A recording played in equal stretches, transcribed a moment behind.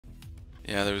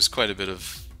Yeah, there was quite a bit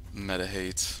of meta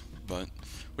hate, but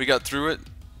we got through it.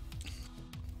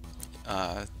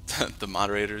 Uh, the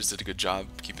moderators did a good job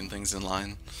keeping things in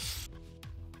line.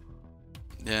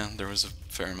 Yeah, there was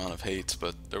a fair amount of hate,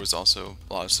 but there was also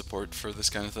a lot of support for this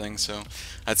kind of thing, so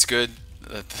that's good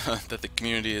that, that the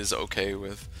community is okay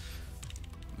with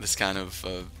this kind of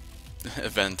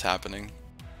event happening.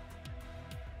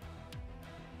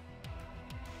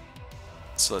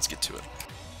 So let's get to it.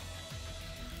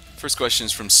 First question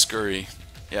is from Scurry.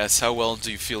 Yes, how well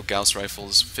do you feel Gauss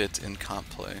rifles fit in comp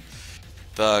play?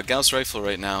 The Gauss rifle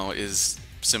right now is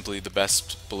simply the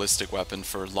best ballistic weapon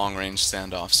for long-range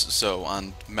standoffs. So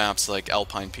on maps like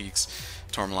Alpine Peaks,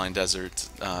 Tourmaline Desert,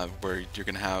 where you're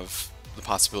going to have the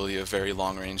possibility of very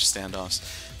long-range standoffs,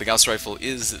 the Gauss rifle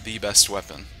is the best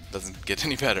weapon. Doesn't get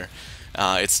any better.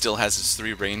 It still has its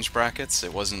 3 range brackets.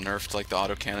 It wasn't nerfed like the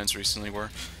autocannons recently were.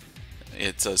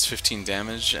 It does 15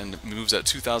 damage and moves at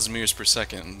 2,000 meters per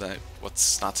second.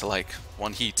 What's not to like?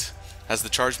 One heat. Has the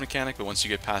charge mechanic, but once you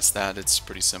get past that, it's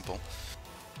pretty simple.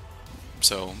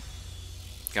 So,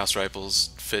 Gauss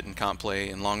rifles fit in comp play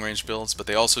in long-range builds, but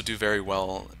they also do very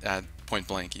well at point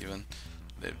blank even.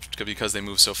 Because they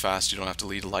move so fast, you don't have to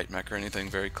lead a light mech or anything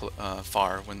very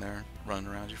far when they're running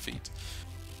around your feet.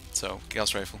 So,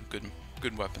 Gauss rifle,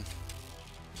 good weapon.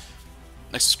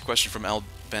 Next question from El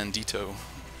Bandito.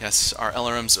 Yes, are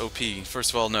LRMs OP? First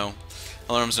of all, no.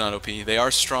 LRMs are not OP. They are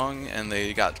strong, and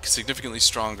they got significantly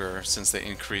stronger since they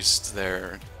increased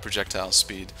their projectile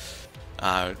speed.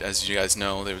 As you guys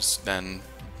know, it was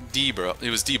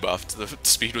debuffed. The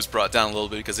speed was brought down a little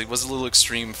bit because it was a little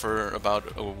extreme for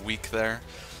about a week there.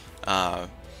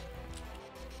 But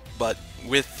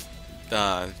with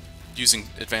using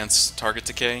advanced target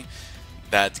decay,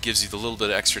 that gives you the little bit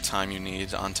of extra time you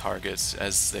need on targets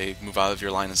as they move out of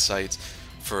your line of sight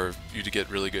for you to get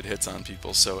really good hits on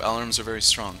people. So LRMs are very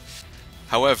strong.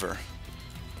 However,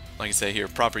 like I say here,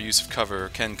 proper use of cover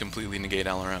can completely negate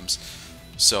LRMs.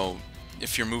 So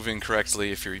if you're moving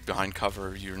correctly, if you're behind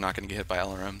cover, you're not going to get hit by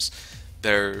LRMs.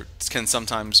 There can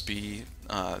sometimes be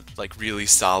like really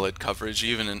solid coverage,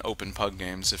 even in open pug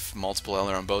games. If multiple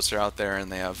LRM boats are out there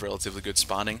and they have relatively good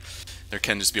spotting, there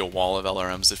can just be a wall of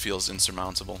LRMs that feels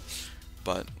insurmountable.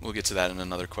 But we'll get to that in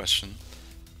another question.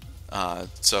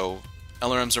 So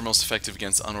LRMs are most effective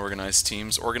against unorganized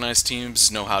teams. Organized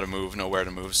teams know how to move, know where to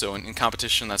move. So in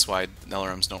competition, that's why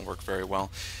LRMs don't work very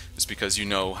well. It's because you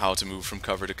know how to move from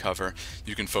cover to cover.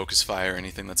 You can focus fire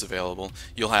anything that's available.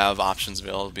 You'll have options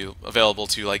available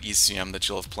to you like ECM that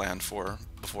you'll have planned for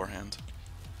beforehand.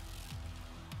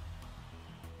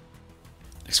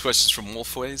 Next question is from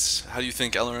Wolfways. How do you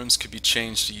think LRMs could be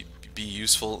changed to be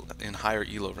useful in higher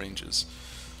ELO ranges?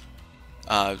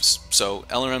 So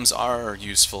LRMs are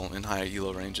useful in higher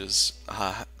ELO ranges.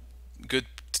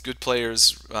 Good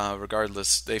players,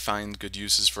 regardless, they find good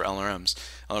uses for LRMs.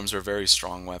 LRMs are a very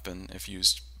strong weapon if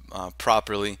used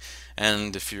properly,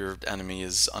 and if your enemy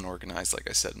is unorganized, like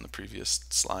I said in the previous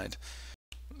slide.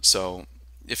 So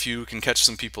if you can catch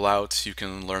some people out, you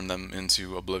can lure them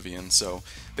into oblivion. So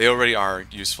they already are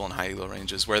useful in high ELO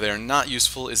ranges. Where they're not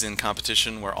useful is in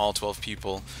competition, where all 12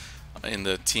 people in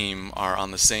the team are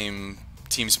on the same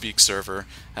TeamSpeak server,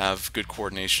 have good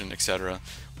coordination, etc.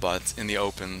 But in the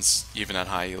opens, even at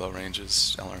high ELO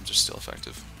ranges, LRMs are still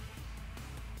effective.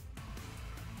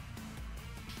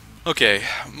 Okay,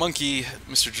 Monkey,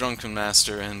 Mr. Drunken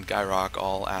Master, and Gyrock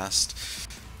all asked,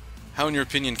 how in your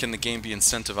opinion can the game be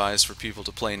incentivized for people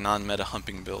to play non-meta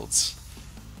humping builds?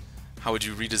 How would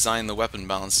you redesign the weapon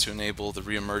balance to enable the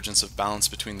reemergence of balance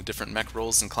between the different mech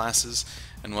roles and classes,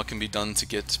 and what can be done to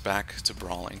get back to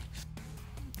brawling?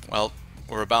 Well,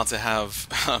 we're about to have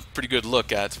a pretty good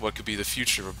look at what could be the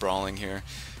future of brawling here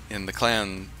in the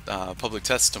clan public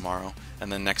test tomorrow, and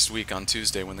then next week on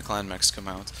Tuesday when the clan mechs come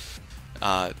out.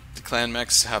 The clan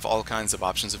mechs have all kinds of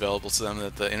options available to them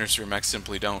that the inner sphere mechs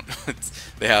simply don't.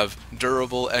 They have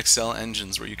durable XL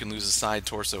engines where you can lose a side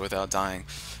torso without dying.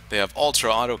 They have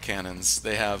ultra auto cannons.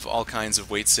 They have all kinds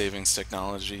of weight savings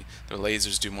technology. Their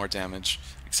lasers do more damage,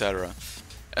 etc.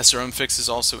 SRM fix is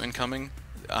also incoming.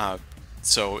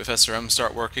 So if SRM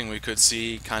start working, we could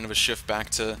see kind of a shift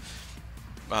back to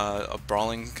a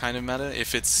brawling kind of meta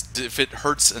if it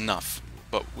hurts enough.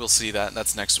 But we'll see that.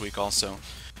 That's next week also.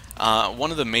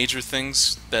 One of the major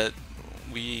things that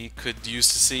we could use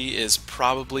to see is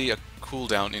probably a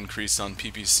cooldown increase on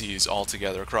PPCs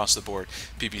altogether across the board.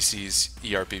 PPCs,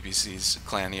 ERPPCs,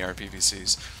 clan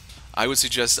ERPPCs. I would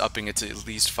suggest upping it to at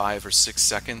least 5 or 6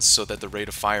 seconds so that the rate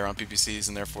of fire on PPCs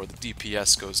and therefore the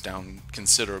DPS goes down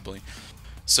considerably.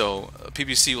 So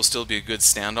PPC will still be a good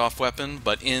standoff weapon,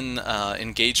 but in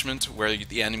engagement where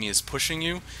the enemy is pushing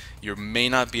you, you may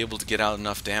not be able to get out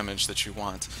enough damage that you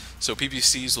want. So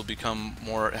PPCs will become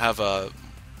have a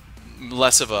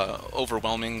less of a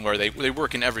overwhelming where they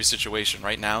work in every situation.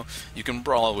 Right now, you can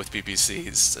brawl with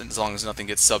PPCs as long as nothing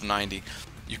gets sub 90.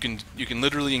 You can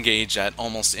literally engage at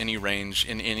almost any range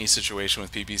in any situation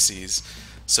with PPCs.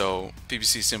 So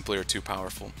PPCs simply are too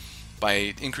powerful.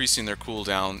 By increasing their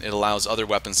cooldown, it allows other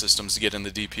weapon systems to get in the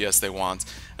DPS they want,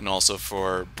 and also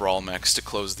for brawl mechs to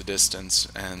close the distance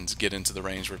and get into the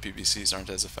range where PPCs aren't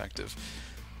as effective.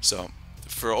 So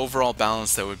for overall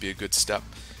balance, that would be a good step.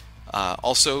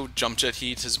 Also, jump jet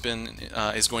heat is going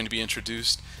to be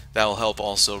introduced. That will help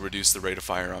also reduce the rate of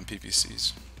fire on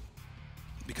PPCs,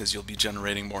 because you'll be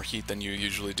generating more heat than you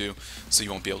usually do, so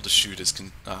you won't be able to shoot as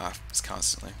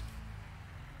constantly.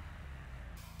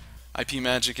 IP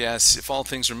Magic asks, if all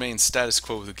things remain status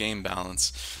quo with the game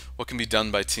balance, what can be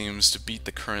done by teams to beat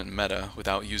the current meta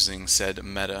without using said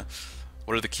meta?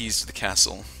 What are the keys to the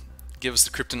castle? Give us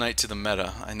the kryptonite to the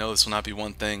meta. I know this will not be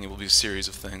one thing, it will be a series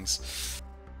of things.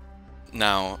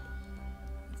 Now,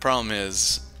 the problem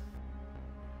is,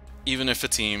 even if a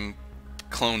team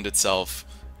cloned itself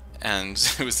and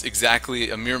it was exactly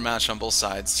a mirror match on both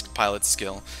sides, pilot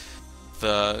skill,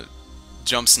 the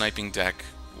jump sniping deck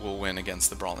will win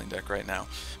against the brawling deck right now,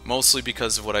 mostly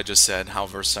because of what I just said, how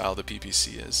versatile the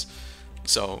PPC is.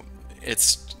 So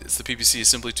it's the PPC is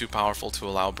simply too powerful to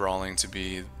allow brawling to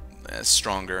be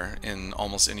stronger in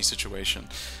almost any situation.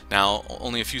 Now,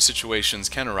 only a few situations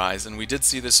can arise, and we did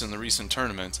see this in the recent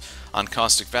tournament on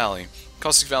Caustic Valley.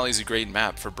 Caustic Valley is a great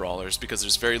map for brawlers because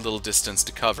there's very little distance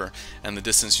to cover, and the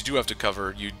distance you do have to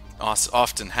cover, you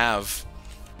often have,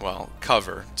 well,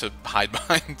 cover to hide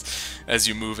behind as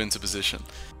you move into position.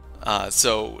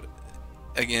 So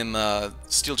again,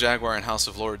 Steel Jaguar and House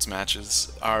of Lords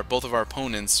matches, both of our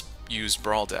opponents used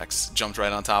brawl decks, jumped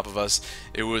right on top of us.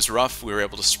 It was rough. We were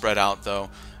able to spread out though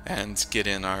and get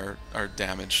in our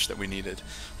damage that we needed.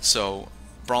 So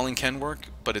brawling can work,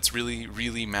 but it's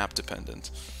really map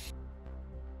dependent.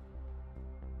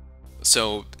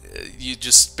 So you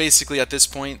just basically at this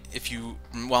point,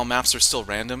 while maps are still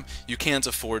random, you can't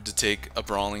afford to take a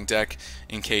brawling deck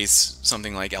in case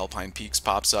something like Alpine Peaks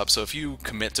pops up. So if you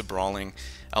commit to brawling,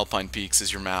 Alpine Peaks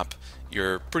is your map,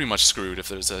 you're pretty much screwed if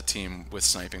there's a team with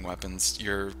sniping weapons.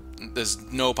 There's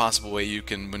no possible way you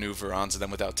can maneuver onto them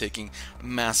without taking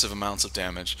massive amounts of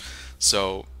damage.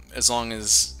 So as long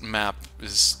as map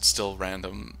is still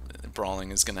random,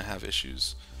 brawling is going to have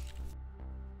issues.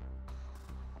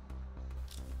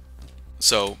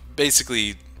 So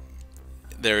basically,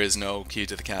 there is no key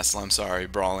to the castle. I'm sorry,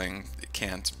 brawling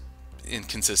can't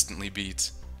inconsistently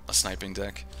beat a sniping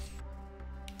deck.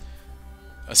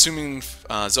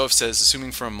 Zoef says,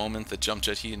 assuming for a moment that jump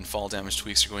jet heat and fall damage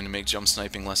tweaks are going to make jump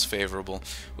sniping less favorable,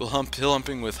 will hill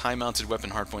humping with high mounted weapon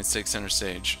hardpoints take center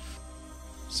stage?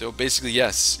 So basically,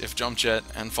 yes, if jump jet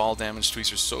and fall damage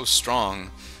tweaks are so strong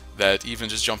that even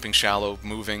just jumping shallow,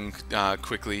 moving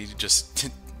quickly, just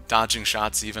dodging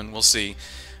shots even, we'll see,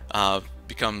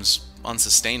 becomes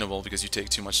unsustainable because you take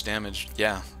too much damage.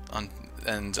 Yeah,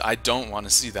 and I don't want to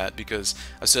see that, because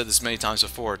I've said this many times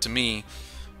before. To me,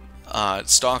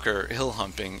 Stalker hill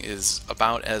humping is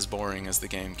about as boring as the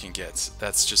game can get.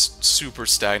 That's just super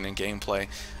stagnant gameplay.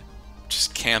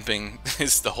 Just camping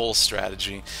is the whole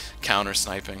strategy, counter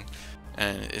sniping,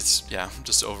 and it's, yeah,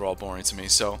 just overall boring to me.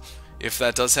 So if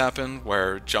that does happen,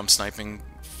 where jump sniping,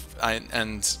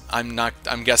 I'm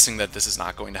guessing that this is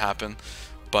not going to happen,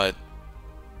 but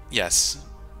yes,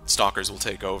 Stalkers will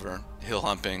take over. Hill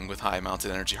humping with high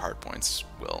mounted energy hardpoints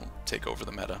will take over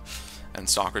the meta, and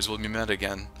Stalkers will be meta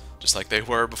again, just like they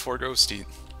were before Ghost Heat.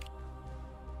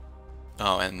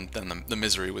 Oh, and then the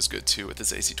Misery was good too with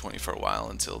his AC-20 for a while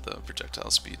until the projectile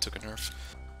speed took a nerf.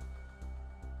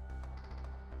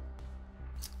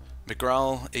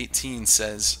 McGrawl18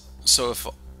 says, so if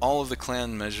all of the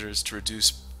clan measures to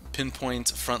reduce pinpoint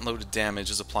front-loaded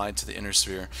damage is applied to the inner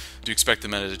sphere, do you expect the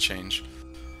meta to change?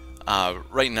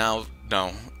 Right now,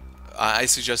 no. I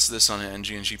suggested this on an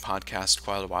NG&G podcast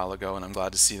quite a while ago, and I'm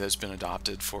glad to see that it's been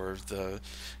adopted for the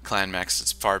clan mechs.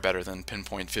 It's far better than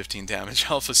pinpoint 15 damage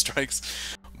alpha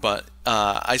strikes. But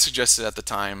I suggested at the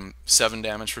time 7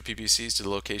 damage for PPCs to the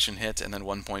location hit, and then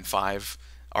 1.5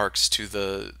 arcs to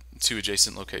the 2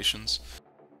 adjacent locations.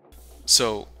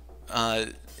 So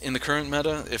in the current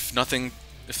meta, if nothing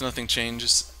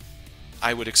changes,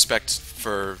 I would expect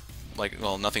for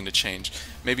nothing to change.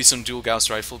 Maybe some dual Gauss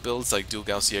rifle builds, like dual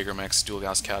Gauss Jager mechs, dual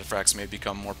Gauss Cataphracts, may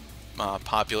become more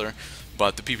popular,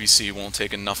 but the PPC won't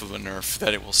take enough of a nerf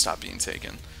that it will stop being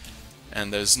taken.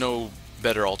 And there's no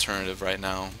better alternative right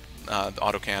now. The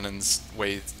autocannons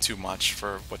weigh too much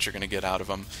for what you're going to get out of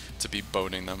them to be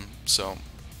boating them. So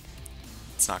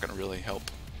it's not going to really help.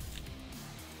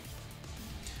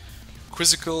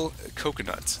 Quizzical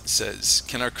Coconut says,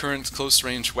 can our current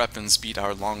close-range weapons beat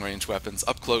our long-range weapons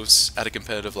up close at a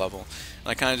competitive level? And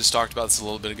I kind of just talked about this a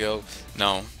little bit ago.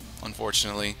 No,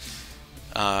 unfortunately.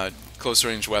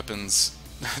 Close-range weapons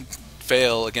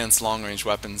fail against long-range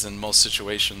weapons in most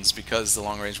situations because the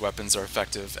long-range weapons are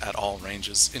effective at all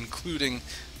ranges, including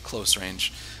close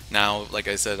range. Now, like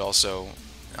I said, also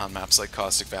on maps like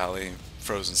Caustic Valley,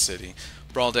 Frozen City,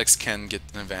 Brawl decks can get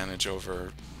an advantage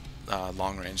over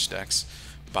long-range decks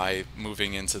by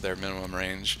moving into their minimum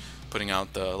range, putting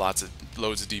out the loads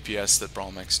of DPS that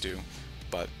Brawl mechs do.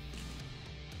 But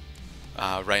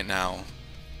right now,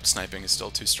 sniping is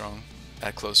still too strong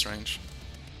at close range.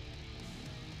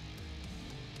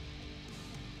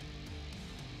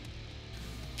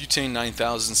 Butane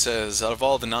 9000 says, out of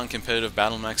all the non-competitive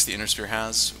battle mechs the Inner Sphere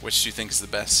has, which do you think is the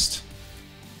best?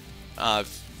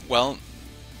 Well,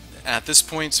 at this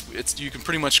point, you can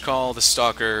pretty much call the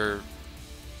Stalker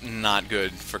not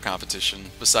good for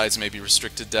competition, besides maybe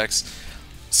restricted decks.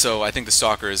 So I think the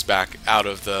Stalker is back out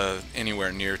of the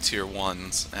anywhere near tier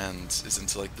 1s and is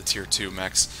into like the tier 2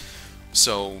 mechs.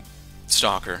 So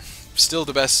Stalker, still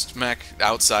the best mech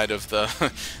outside of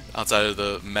the outside of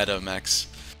the meta mechs.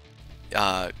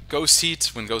 Ghost Heat,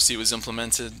 when Ghost Heat was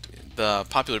implemented, the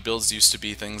popular builds used to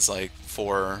be things like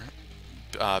 4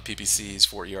 PPCs,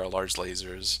 4 ER large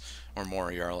lasers, or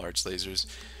more ER large lasers.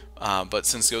 But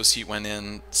since Ghost Heat went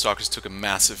in, Stalkers took a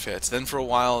massive hit. Then for a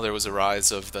while there was a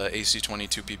rise of the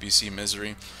AC-22 PPC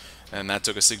Misery, and that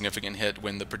took a significant hit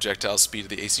when the projectile speed of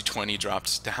the AC-20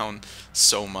 dropped down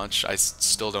so much. I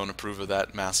still don't approve of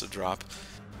that massive drop.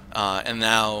 And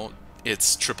now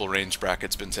its triple range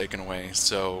bracket's been taken away,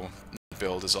 so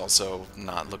build is also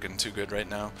not looking too good right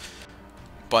now.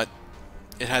 But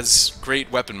it has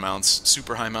great weapon mounts,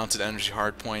 super high mounted energy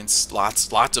hard points,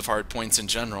 lots of hard points in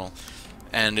general,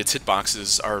 and its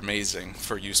hitboxes are amazing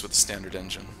for use with the standard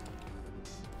engine.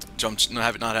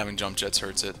 Not having jump jets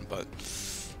hurts it, but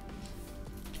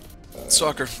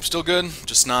Stalker, still good,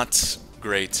 just not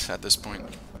great at this point.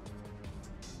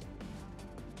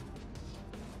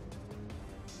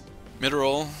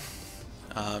 Midroll,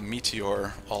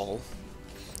 Meteor All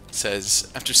says,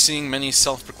 after seeing many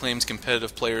self-proclaimed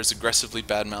competitive players aggressively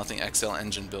bad-mouthing XL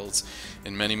engine builds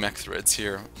in many mech threads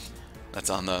here, that's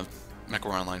on the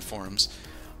MechWar Online forums,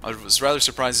 I was rather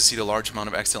surprised to see the large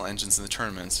amount of XL engines in the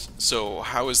tournaments. So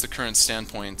how is the current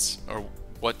standpoint, or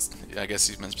what, I guess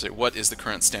he meant to say, what is the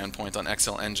current standpoint on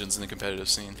XL engines in the competitive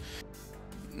scene?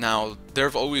 Now, there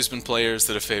have always been players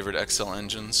that have favored XL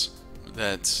engines,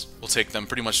 that will take them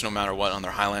pretty much no matter what on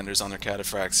their Highlanders, on their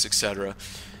Cataphracts, etc.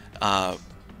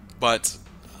 But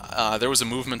there was a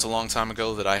movement a long time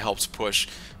ago that I helped push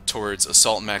towards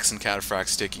Assault Mechs and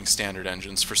Cataphracts taking standard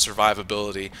engines for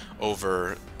survivability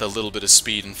over the little bit of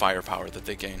speed and firepower that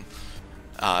they gain.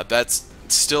 That's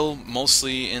still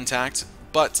mostly intact,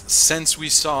 but since we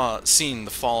seen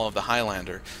the fall of the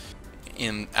Highlander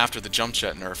after the jump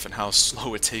jet nerf and how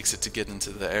slow it takes it to get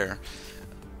into the air,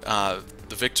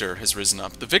 the Victor has risen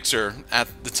up. The Victor,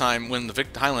 at the time when the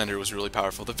Highlander was really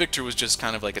powerful, the Victor was just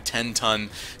kind of like a 10-ton,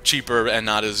 cheaper and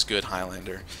not as good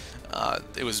Highlander.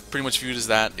 It was pretty much viewed as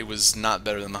that. It was not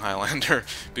better than the Highlander,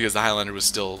 because the Highlander was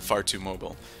still far too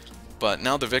mobile. But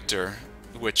now the Victor,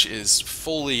 which is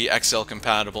fully XL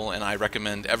compatible, and I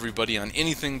recommend everybody on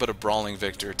anything but a brawling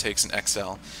Victor takes an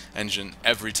XL engine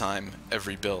every time,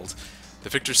 every build. The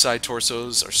Victor's side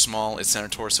torsos are small, its center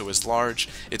torso is large,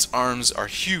 its arms are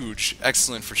huge,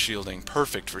 excellent for shielding,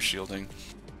 perfect for shielding.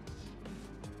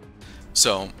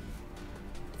 So,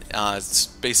 it's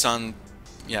based on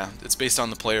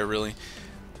the player, really.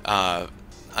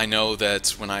 I know that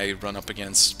when I run up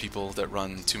against people that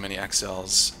run too many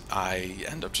XLs, I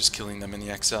end up just killing them in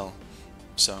the XL.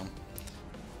 So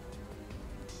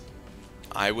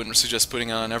I wouldn't suggest putting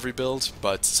it on every build,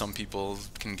 but some people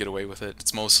can get away with it.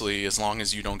 It's mostly as long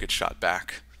as you don't get shot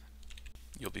back,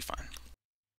 you'll be fine.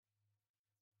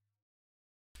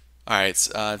 Alright,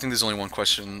 I think there's only one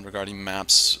question regarding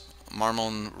maps.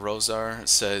 Marmon Rosar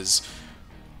says,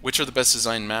 which are the best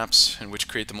designed maps and which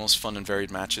create the most fun and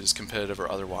varied matches, competitive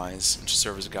or otherwise, and should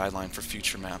serve as a guideline for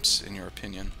future maps, in your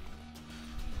opinion?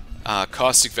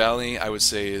 Caustic Valley, I would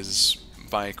say, is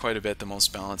by quite a bit the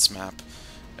most balanced map.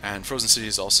 And Frozen City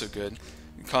is also good.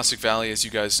 Caustic Valley, as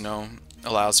you guys know,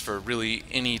 allows for really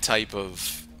any type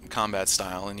of combat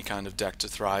style, any kind of deck to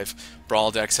thrive. Brawl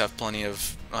decks have plenty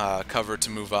of cover to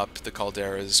move up. The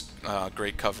Caldera is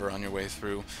great cover on your way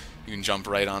through. You can jump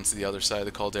right onto the other side of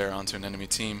the Caldera onto an enemy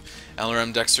team.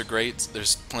 LRM decks are great.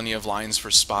 There's plenty of lines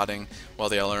for spotting. While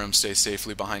the LRM stays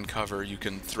safely behind cover, you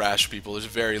can thrash people. There's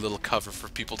very little cover for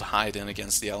people to hide in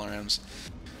against the LRMs.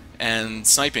 And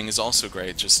sniping is also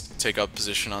great. Just take up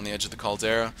position on the edge of the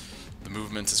Caldera. The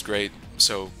movement is great.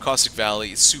 So Caustic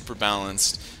Valley is super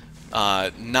balanced.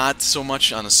 Not so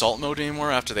much on assault mode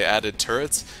anymore after they added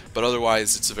turrets, but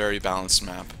otherwise it's a very balanced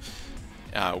map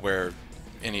where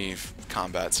any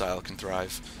combat style can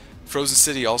thrive. Frozen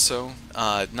City also,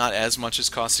 not as much as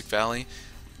Caustic Valley.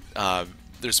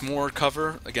 There's more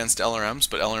cover against LRMs,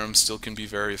 but LRMs still can be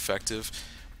very effective.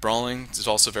 Brawling is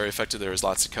also very effective. There is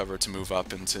lots of cover to move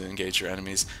up and to engage your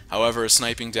enemies. However, a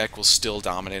sniping deck will still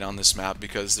dominate on this map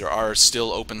because there are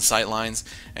still open sight lines,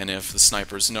 and if the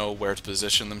snipers know where to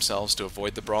position themselves to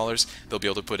avoid the brawlers, they'll be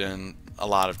able to put in a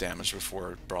lot of damage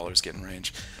before brawlers get in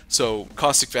range. So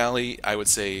Caustic Valley, I would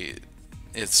say,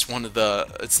 it's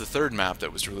the third map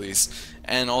that was released,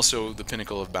 and also the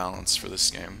pinnacle of balance for this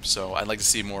game. So I'd like to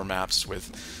see more maps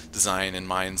with design in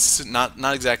mind,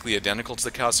 not exactly identical to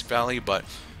the Caustic Valley, but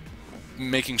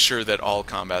making sure that all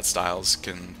combat styles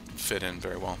can fit in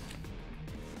very well.